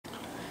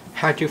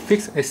how to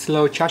fix a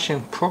slow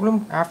charging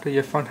problem after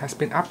your phone has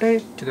been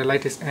updated to the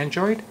latest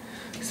Android.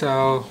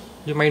 So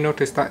you may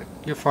notice that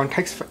your phone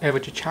takes forever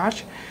to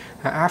charge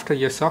after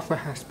your software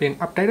has been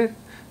updated.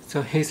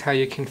 So here's how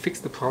you can fix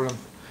the problem.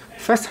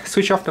 First,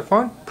 switch off the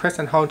phone, press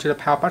and hold to the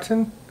power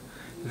button,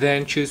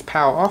 then choose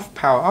power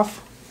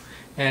off,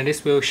 and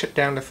this will shut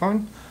down the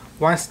phone.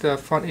 Once the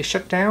phone is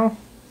shut down,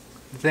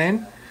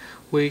 then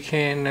we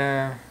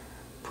can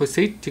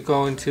proceed to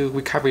go into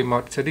recovery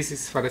mode. So this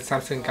is for the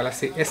Samsung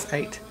Galaxy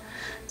S8.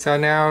 So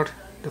now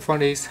the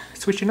phone is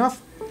switching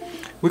off.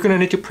 We're going to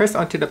need to press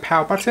onto the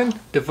power button,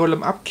 the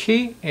volume up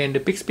key and the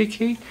Bixby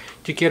key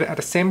together at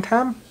the same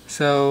time.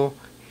 So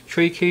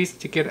 3 keys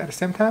together at the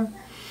same time.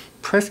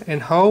 Press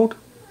and hold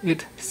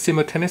it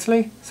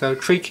simultaneously. So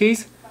 3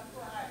 keys,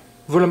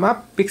 volume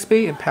up,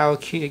 Bixby and power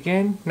key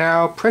again.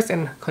 Now press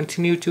and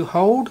continue to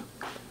hold.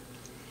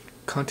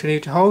 Continue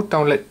to hold,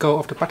 don't let go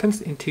of the buttons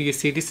until you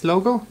see this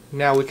logo.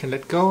 Now we can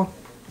let go.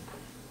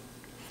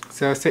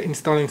 So say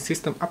installing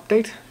system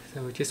update,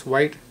 so we just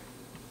wait.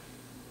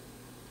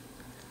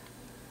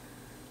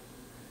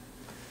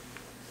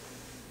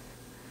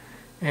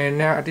 And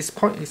now at this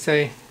point it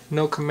say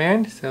no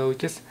command, so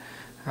just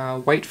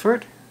wait for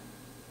it.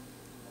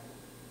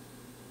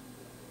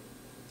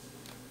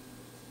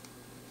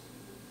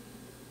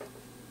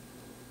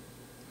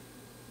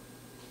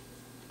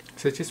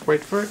 So just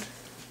wait for it.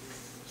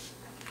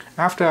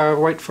 After I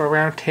wait for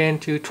around 10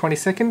 to 20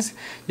 seconds,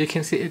 you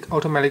can see it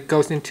automatically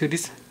goes into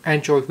this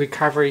Android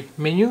recovery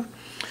menu.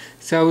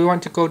 So we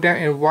want to go down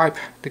and wipe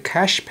the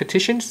cache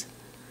partitions.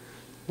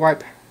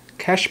 Wipe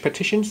cache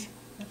partitions,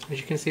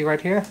 as you can see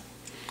right here.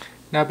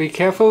 Now be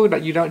careful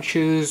that you don't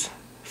choose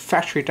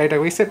factory data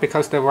reset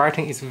because the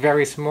writing is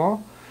very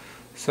small.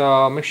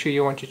 So make sure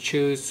you want to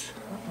choose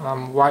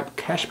wipe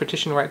cache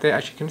partition right there,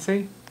 as you can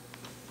see.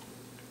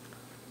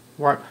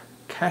 Wipe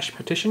cache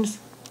partitions.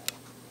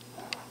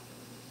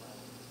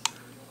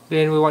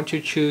 Then we want to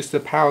choose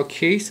the power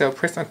key, so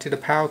press onto the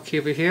power key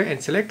over here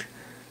and select.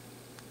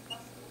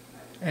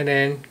 And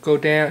then go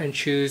down and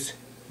choose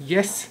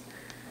yes.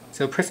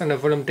 So press on the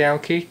volume down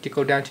key to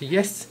go down to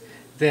yes.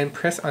 Then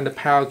press on the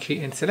power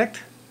key and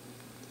select.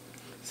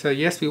 So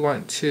yes, we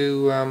want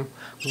to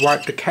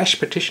wipe the cache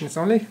partitions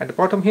only. At the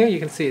bottom here you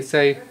can see it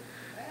say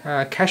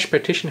cache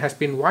partition has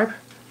been wiped.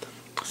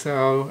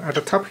 So at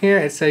the top here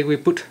it say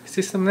reboot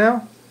system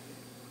now.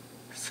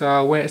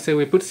 So when it says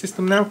reboot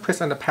system now, press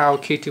on the power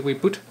key to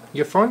reboot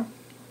your phone.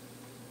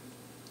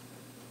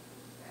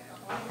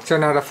 So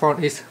now the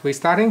phone is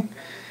restarting.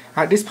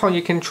 At this point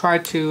you can try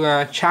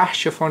to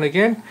charge your phone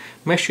again.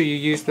 Make sure you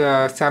use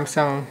the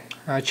Samsung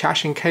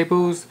charging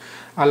cables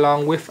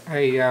along with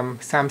a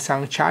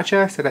Samsung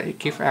charger so that it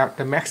gives out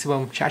the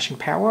maximum charging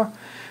power.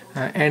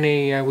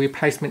 Any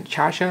replacement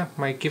charger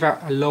might give out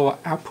a lower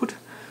output.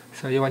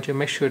 So you want to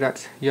make sure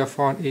that your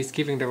phone is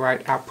giving the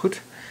right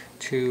output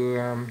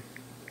to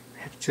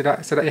so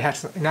that it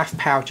has enough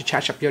power to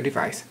charge up your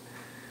device.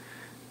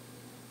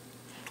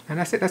 And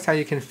that's it. That's how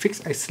you can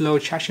fix a slow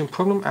charging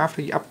problem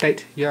after you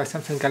update your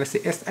Samsung Galaxy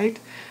S8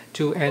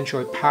 to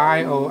Android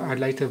Pie or a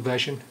later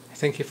version.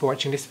 Thank you for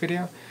watching this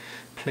video.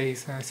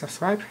 Please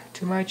subscribe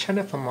to my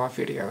channel for more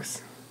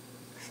videos.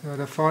 So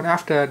the phone,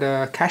 after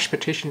the cache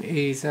partition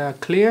is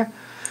clear,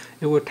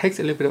 it will take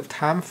a little bit of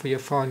time for your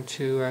phone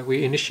to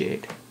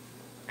reinitiate.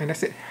 And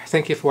that's it.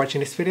 Thank you for watching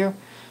this video.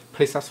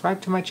 Please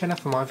subscribe to my channel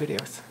for more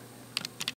videos.